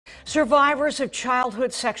Survivors of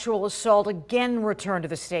childhood sexual assault again return to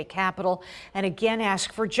the state capitol and again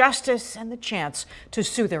ask for justice and the chance to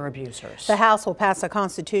sue their abusers. The House will pass a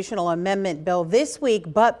constitutional amendment bill this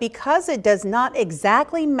week, but because it does not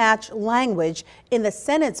exactly match language in the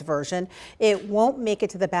Senate's version, it won't make it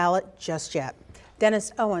to the ballot just yet.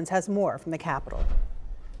 Dennis Owens has more from the Capitol.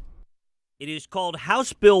 It is called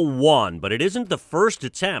House Bill 1, but it isn't the first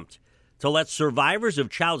attempt to let survivors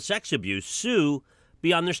of child sex abuse sue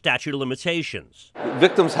beyond their statute of limitations.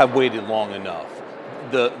 Victims have waited long enough.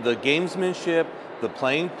 The gamesmanship, the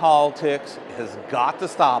playing politics has got to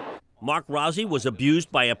stop. Mark Rossi was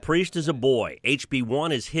abused by a priest as a boy. HB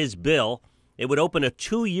 1 is his bill. It would open a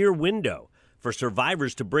 2-year window for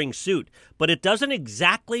survivors to bring suit, but it doesn't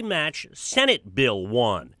exactly match Senate Bill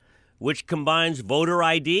 1, which combines voter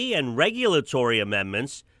ID and regulatory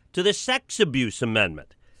amendments to the Sex Abuse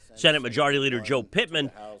Amendment. Senate Majority Leader Joe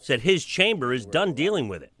Pittman said his chamber is done dealing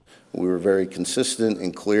with it. We were very consistent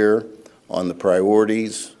and clear on the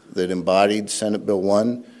priorities that embodied Senate Bill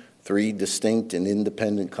 1, 3 distinct and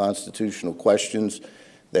independent constitutional questions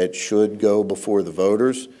that should go before the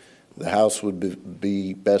voters. The House would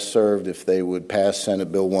be best served if they would pass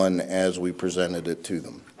Senate Bill 1 as we presented it to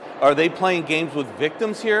them. Are they playing games with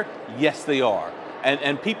victims here? Yes, they are.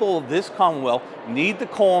 And people of this Commonwealth need to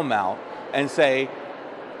call them out and say,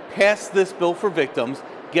 pass this bill for victims,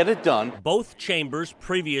 get it done. Both chambers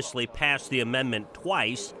previously passed the amendment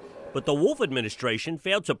twice, but the Wolf administration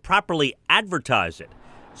failed to properly advertise it.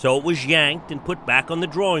 So it was yanked and put back on the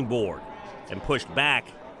drawing board and pushed back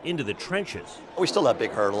into the trenches. We still have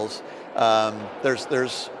big hurdles.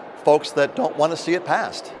 There's folks that don't want to see it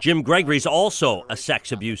passed. Jim Gregory's also a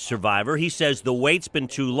sex abuse survivor. He says the wait's been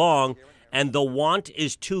too long and the want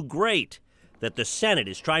is too great, that the Senate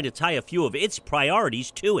is trying to tie a few of its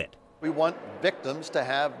priorities to it. We want victims to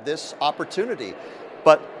have this opportunity,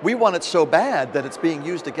 but we want it so bad that it's being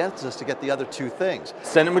used against us to get the other two things.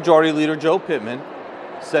 Senate Majority Leader Joe Pittman,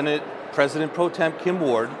 Senate President Pro Tem Kim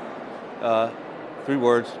Ward, 3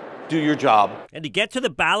 words, do your job. And to get to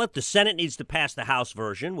the ballot, the Senate needs to pass the House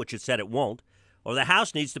version, which it said it won't, or the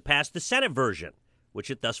House needs to pass the Senate version,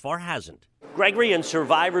 which it thus far hasn't. Gregory and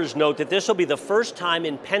survivors note that this will be the first time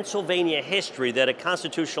in Pennsylvania history that a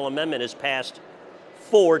constitutional amendment is passed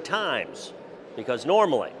 4 times, because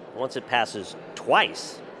normally, once it passes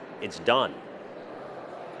twice, it's done.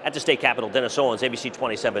 At the state capitol, Dennis Owens, ABC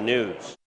 27 News.